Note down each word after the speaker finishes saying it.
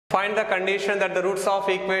Find the condition that the roots of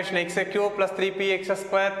equation x cube plus 3px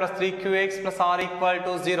square plus 3qx plus r equal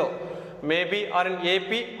to 0 may be or in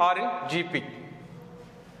AP or in GP.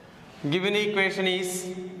 Given equation is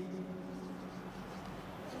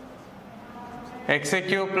x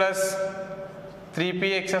cube plus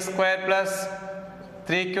 3px square plus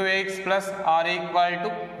 3qx plus r equal to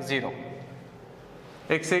 0.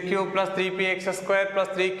 X cube plus 3px square plus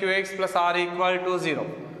 3qx plus r equal to 0.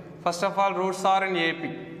 First of all, roots are in AP.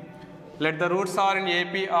 Let the roots are in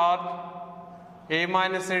AP are a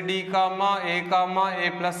minus d comma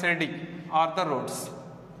a plus d are the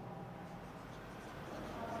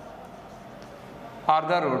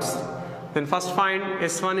roots. Then first find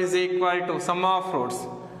S1 is equal to sum of roots.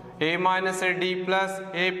 A minus d plus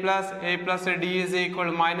a d is equal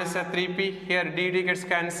to minus 3p. Here dd gets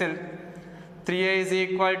cancelled. 3a is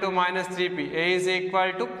equal to minus 3p. A is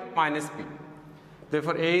equal to minus p.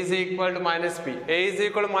 Therefore, a is equal to minus p. A is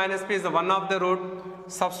equal to minus p is the one of the root.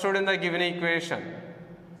 Substitute in the given equation.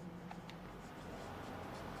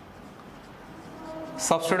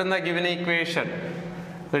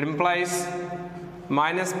 That implies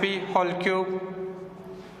minus p whole cube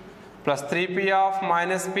plus 3p of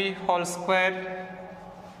minus p whole square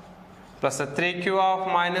plus a 3q of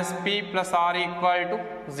minus p plus r equal to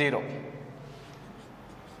 0.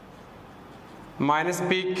 Minus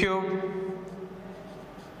p cube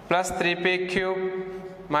plus 3p cube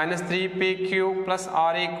minus 3p cube plus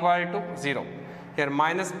r equal to 0. Here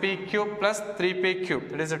minus p cube plus 3p cube,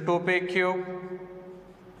 that is a 2p cube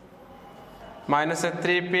minus a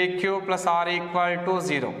 3p cube plus r equal to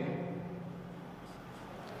 0.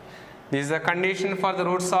 This is the condition for the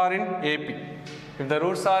roots are in AP. If the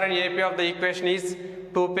roots are in AP of the equation is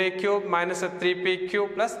 2p cube minus a 3p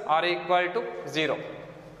cube plus r equal to 0.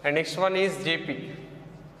 And next one is GP.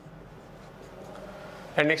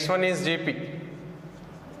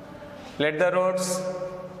 Let the roots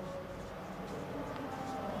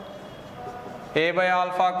a by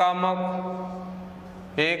alpha comma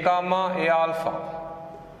a alpha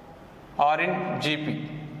are in GP.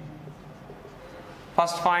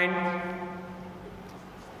 First find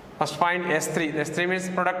S3. S3 means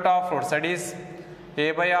product of roots, that is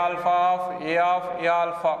a by alpha of a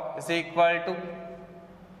alpha is equal to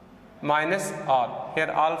minus r.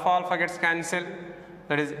 Here alpha gets cancelled.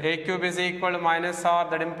 That is a cube is equal to minus r.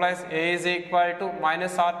 That implies a is equal to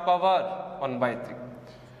minus r power 1 by 3.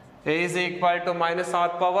 A is equal to minus r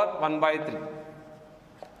power 1 by 3.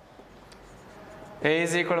 A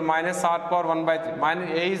is equal to minus r power 1 by 3. Minus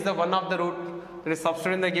a is the one of the root. That is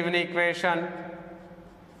substitute in the given equation.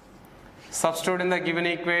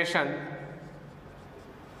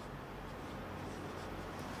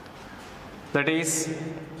 That is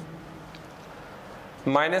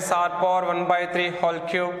minus r power 1 by 3 whole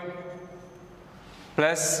cube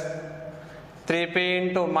plus 3p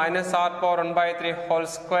into minus r power 1 by 3 whole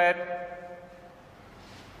square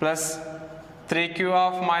plus 3q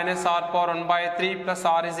of minus r power 1 by 3 plus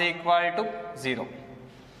r is equal to 0.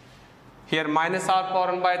 Here minus r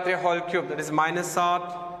power 1 by 3 whole cube, that is minus r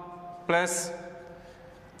plus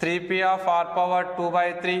 3p of r power 2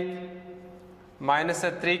 by 3 minus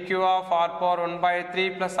a 3q of r power 1 by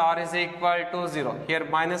 3 plus r is equal to 0. Here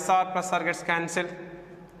minus r plus r gets cancelled.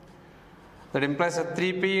 That implies a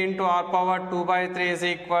 3p into r power 2 by 3 is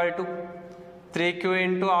equal to 3q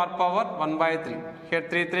into r power 1 by 3. Here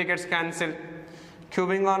 3 gets cancelled.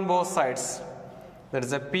 Cubing on both sides. There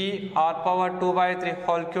is a p r power 2 by 3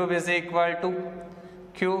 whole cube is equal to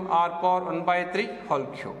q r power 1 by 3 whole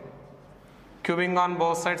cube. Cubing on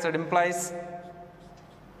both sides, that implies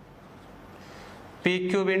p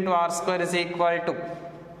cube into r square is equal to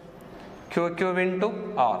q cube into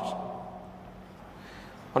r.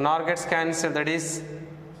 When r gets cancelled, that is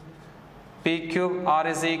p cube r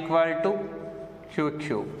is equal to q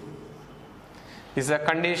cube. This is a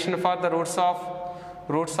condition for the roots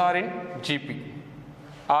are in GP.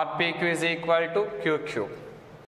 RPQ is equal to q cube.